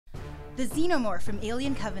The Xenomorph from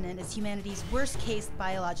Alien Covenant is humanity's worst-case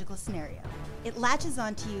biological scenario. It latches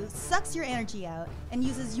onto you, sucks your energy out, and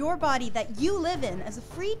uses your body that you live in as a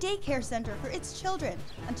free daycare center for its children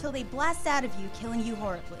until they blast out of you, killing you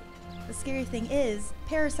horribly. The scary thing is,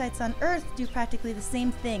 parasites on Earth do practically the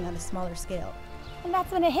same thing on a smaller scale. And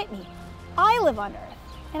that's when it hit me. I live on Earth,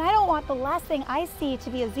 and I don't want the last thing I see to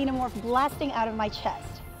be a xenomorph blasting out of my chest.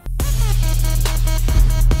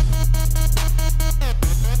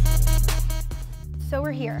 So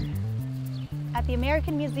we're here, at the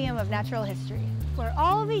American Museum of Natural History, where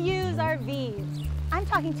all the U's are V's. I'm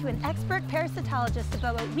talking to an expert parasitologist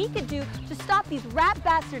about what we could do to stop these rat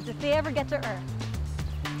bastards if they ever get to Earth.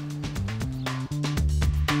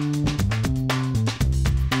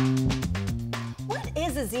 What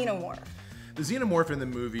is a xenomorph? The xenomorph in the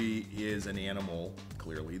movie is an animal,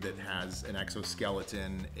 clearly, that has an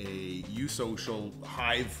exoskeleton, a eusocial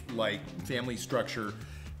hive-like family structure,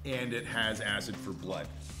 and it has acid for blood.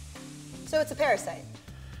 So it's a parasite?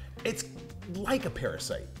 It's like a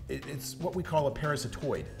parasite. It's what we call a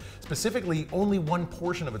parasitoid. Specifically, only one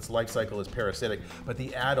portion of its life cycle is parasitic, but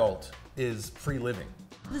the adult is free-living.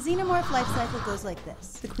 The xenomorph life cycle goes like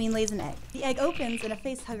this. The queen lays an egg. The egg opens and a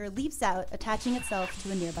facehugger leaps out, attaching itself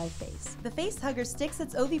to a nearby face. The facehugger sticks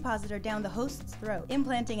its ovipositor down the host's throat,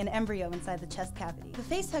 implanting an embryo inside the chest cavity. The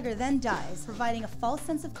facehugger then dies, providing a false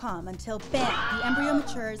sense of calm until, bam, the embryo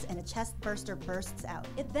matures and a chest burster bursts out.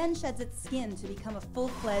 It then sheds its skin to become a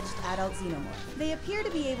full-fledged adult xenomorph. They appear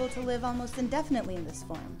to be able to live almost indefinitely in this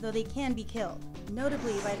form, though they can be killed,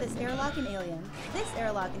 notably by this airlock in Alien, this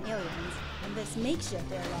airlock in Aliens, and this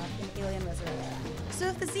makeshift airlock in Alien Resurrection. So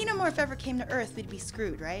if the xenomorph ever came to Earth, we'd be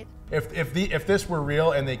screwed, right? If this were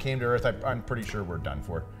real and they came to Earth, I'm pretty sure we're done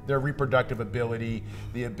for. Their reproductive ability,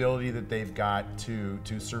 the ability that they've got to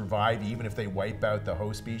survive even if they wipe out the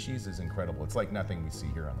host species is incredible. It's like nothing we see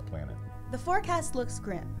here on the planet. The forecast looks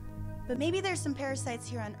grim, but maybe there's some parasites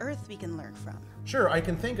here on Earth we can learn from. Sure, I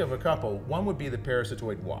can think of a couple. One would be the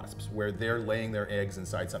parasitoid wasps, where they're laying their eggs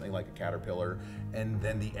inside something like a caterpillar, and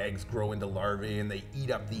then the eggs grow into larvae and they eat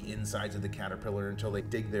up the insides of the caterpillar until they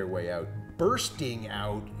dig their way out. Bursting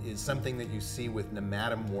out is something that you see with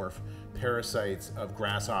nematomorph parasites of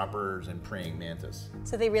grasshoppers and praying mantis.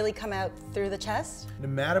 So they really come out through the chest?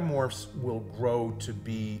 Nematomorphs will grow to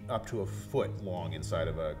be up to a foot long inside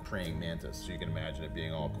of a praying mantis, so you can imagine it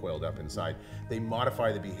being all coiled up inside. They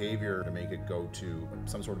modify the behavior to make it go to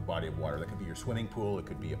some sort of body of water. That could be your swimming pool, it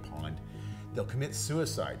could be a pond. They'll commit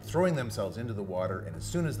suicide, throwing themselves into the water, and as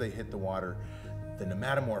soon as they hit the water, the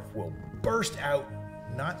nematomorph will burst out,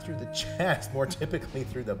 not through the chest, more typically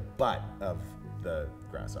through the butt of the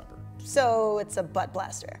grasshopper. So it's a butt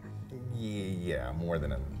blaster? Yeah, more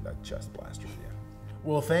than a chest blaster, yeah.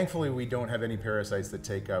 Well, thankfully we don't have any parasites that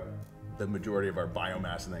take up the majority of our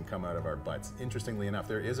biomass and then come out of our butts. Interestingly enough,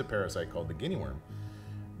 there is a parasite called the guinea worm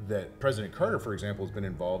that President Carter, for example, has been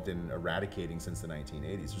involved in eradicating since the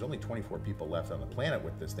 1980s. There's only 24 people left on the planet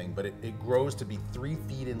with this thing, but it grows to be 3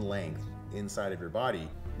 feet in length inside of your body.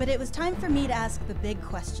 But it was time for me to ask the big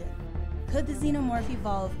question. Could the xenomorph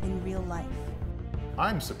evolve in real life?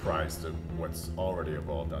 I'm surprised at what's already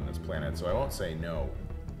evolved on this planet, so I won't say no.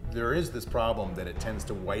 There is this problem that it tends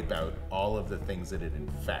to wipe out all of the things that it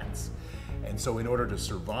infects. And so in order to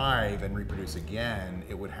survive and reproduce again,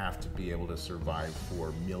 it would have to be able to survive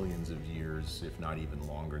for millions of years, if not even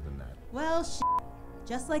longer than that. Well,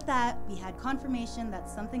 just like that, we had confirmation that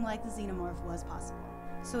something like the xenomorph was possible.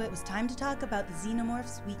 So it was time to talk about the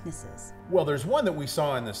xenomorph's weaknesses. Well, there's one that we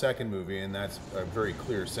saw in the second movie, and that's a very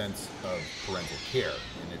clear sense of parental care.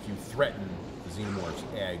 And if you threaten the xenomorph's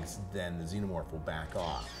eggs, then the xenomorph will back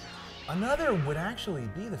off. Another would actually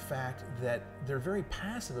be the fact that they're very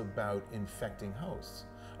passive about infecting hosts.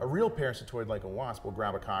 A real parasitoid like a wasp will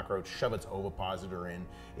grab a cockroach, shove its ovipositor in,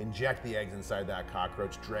 inject the eggs inside that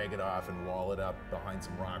cockroach, drag it off and wall it up behind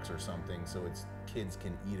some rocks or something so its kids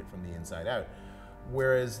can eat it from the inside out.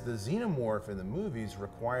 Whereas the xenomorph in the movies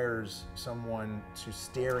requires someone to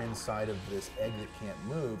stare inside of this egg that can't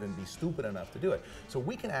move and be stupid enough to do it. So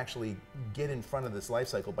we can actually get in front of this life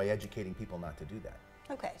cycle by educating people not to do that.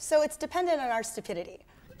 Okay, so it's dependent on our stupidity.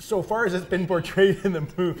 So far as it's been portrayed in the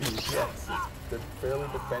movies, yes, it's fairly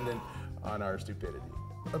dependent on our stupidity.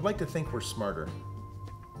 I'd like to think we're smarter.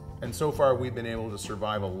 And so far we've been able to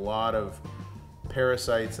survive a lot of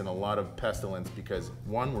parasites and a lot of pestilence because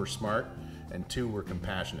 1, we're smart, and 2, we're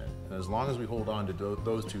compassionate. And as long as we hold on to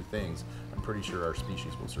those 2 things, I'm pretty sure our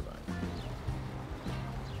species will survive.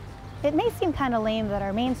 It may seem kind of lame that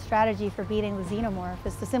our main strategy for beating the xenomorph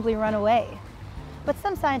is to simply run away. But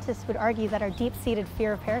some scientists would argue that our deep-seated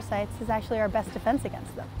fear of parasites is actually our best defense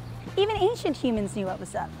against them. Even ancient humans knew what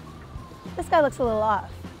was up. this guy looks a little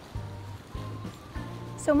off.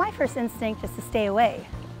 So my first instinct is to stay away.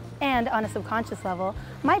 And on a subconscious level,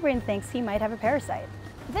 my brain thinks he might have a parasite.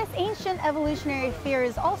 This ancient evolutionary fear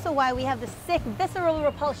is also why we have the sick, visceral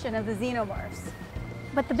repulsion of the xenomorphs.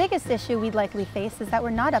 But the biggest issue we'd likely face is that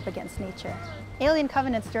we're not up against nature. Alien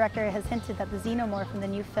Covenant's director has hinted that the xenomorph in the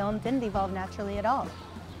new film didn't evolve naturally at all.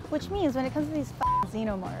 Which means when it comes to these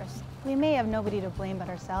xenomorphs, we may have nobody to blame but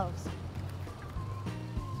ourselves.